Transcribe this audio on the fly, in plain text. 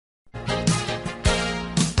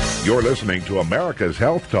You're listening to America's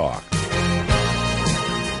Health Talk.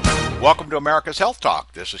 Welcome to America's Health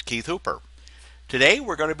Talk. This is Keith Hooper. Today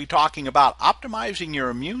we're going to be talking about optimizing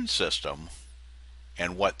your immune system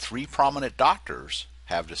and what three prominent doctors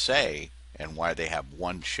have to say and why they have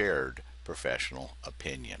one shared professional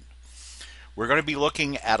opinion. We're going to be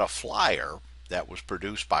looking at a flyer that was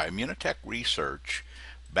produced by Immunotech Research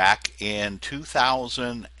back in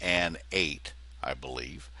 2008, I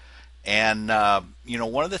believe. And,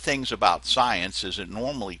 one of the things about science is it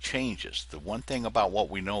normally changes. The one thing about what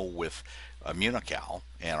we know with Immunocal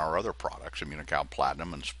and our other products, Immunocal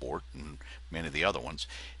Platinum and Sport and many of the other ones,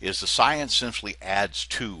 is the science simply adds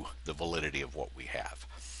to the validity of what we have.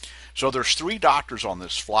 So there's three doctors on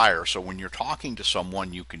this flyer, so when you're talking to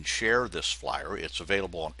someone, you can share this flyer. It's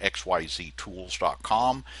available on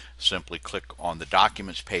xyztools.com. Simply click on the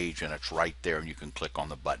documents page and it's right there, and you can click on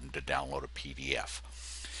the button to download a PDF.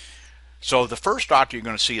 So the first doctor you're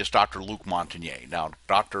going to see is Dr. Luc Montagnier. Now,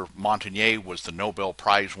 Dr. Montagnier was the Nobel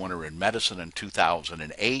Prize winner in medicine in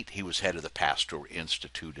 2008. He was head of the Pasteur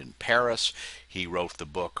Institute in Paris. He wrote the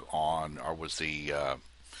book was the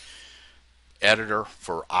editor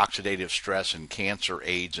for oxidative stress and cancer,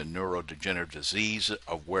 AIDS, and neurodegenerative disease,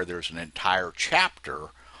 of where there's an entire chapter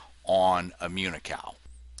on Immunocal.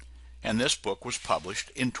 And this book was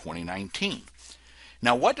published in 2019.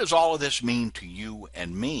 Now, what does all of this mean to you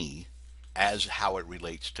and me as how it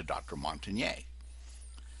relates to Dr. Montagnier?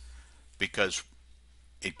 Because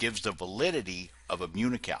it gives the validity of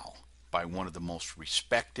Immunocal by one of the most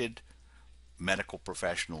respected medical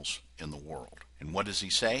professionals in the world. And what does he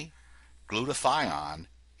say? Glutathione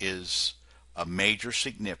is a major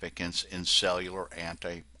significance in cellular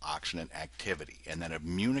antioxidant activity, and that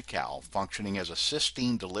Immunocal, functioning as a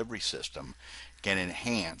cysteine delivery system, can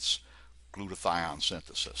enhance glutathione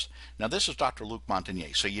synthesis. Now, this is Dr. Luc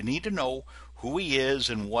Montagnier, so you need to know who he is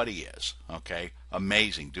and what he is. Okay,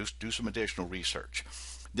 amazing. Do some additional research.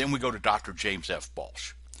 Then we go to Dr. James F.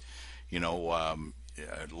 Balch.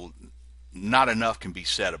 Not enough can be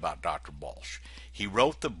said about Dr. Balch. He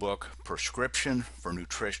wrote the book Prescription for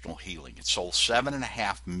Nutritional Healing. It sold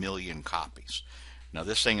 7.5 million copies. Now,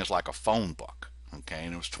 this thing is like a phone book, okay,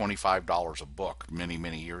 and it was $25 a book many,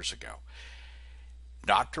 many years ago.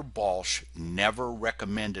 Dr. Balch never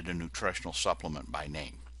recommended a nutritional supplement by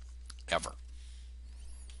name, ever,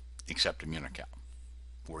 except Immunocal,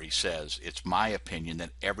 where he says, it's my opinion that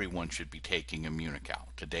everyone should be taking Immunocal.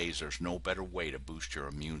 There's no better way to boost your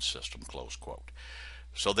immune system, close quote.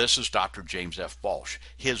 So this is Dr. James F. Balch.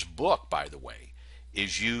 His book, by the way,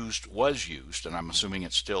 was used, and I'm assuming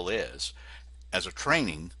it still is, as a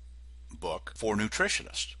training book for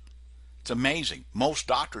nutritionists. It's amazing. Most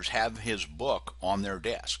doctors have his book on their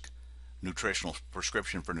desk,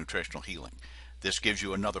 Prescription for Nutritional Healing. This gives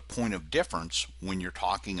you another point of difference when you're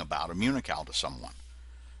talking about Immunocal to someone.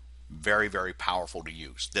 Very, very powerful to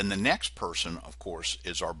use. Then the next person, of course,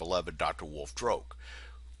 is our beloved Dr. Wolf Droge,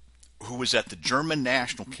 who was at the German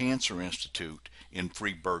National Cancer Institute in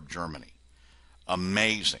Freiburg, Germany.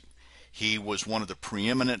 Amazing. He was one of the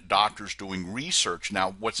preeminent doctors doing research.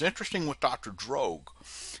 Now, what's interesting with Dr. Droge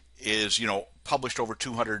is, published over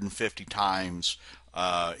 250 times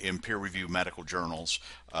in peer-reviewed medical journals,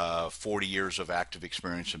 40 years of active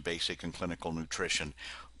experience in basic and clinical nutrition.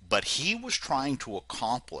 But he was trying to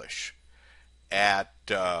accomplish at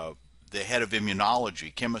the head of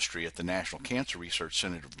immunology, chemistry at the National Cancer Research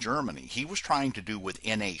Center of Germany. He was trying to do with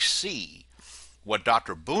NAC what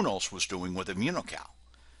Dr. Bunos was doing with Immunocal.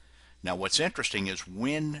 Now, what's interesting is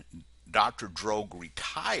when Dr. Droge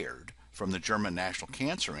retired from the German National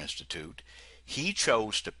Cancer Institute, he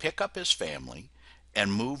chose to pick up his family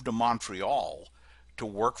and move to Montreal to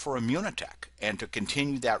work for Immunotech and to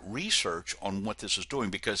continue that research on what this is doing,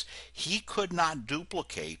 because he could not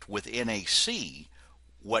duplicate with NAC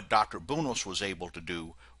what Dr. Bunos was able to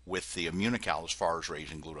do with the Immunocal as far as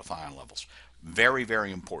raising glutathione levels. Very,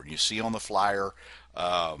 very important. You see on the flyer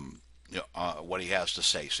what he has to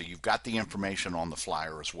say. So you've got the information on the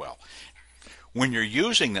flyer as well. When you're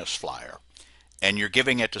using this flyer and you're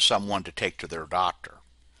giving it to someone to take to their doctor,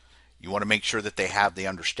 you want to make sure that they have the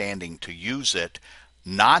understanding to use it,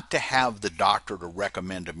 not to have the doctor to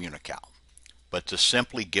recommend Immunocal, but to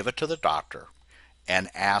simply give it to the doctor and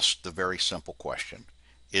ask the very simple question: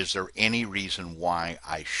 is there any reason why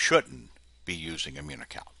I shouldn't be using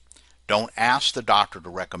Immunocal? Don't ask the doctor to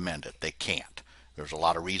recommend it. They can't. There's a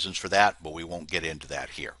lot of reasons for that, but we won't get into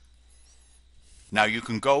that here. Now, you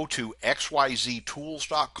can go to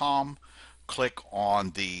xyztools.com, click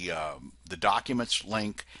on the documents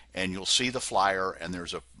link, and you'll see the flyer, and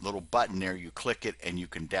there's a little button there. You click it, and you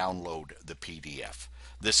can download the PDF.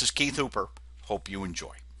 This is Keith Hooper. Hope you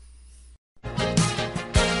enjoy.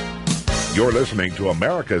 You're listening to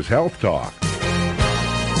America's Health Talk.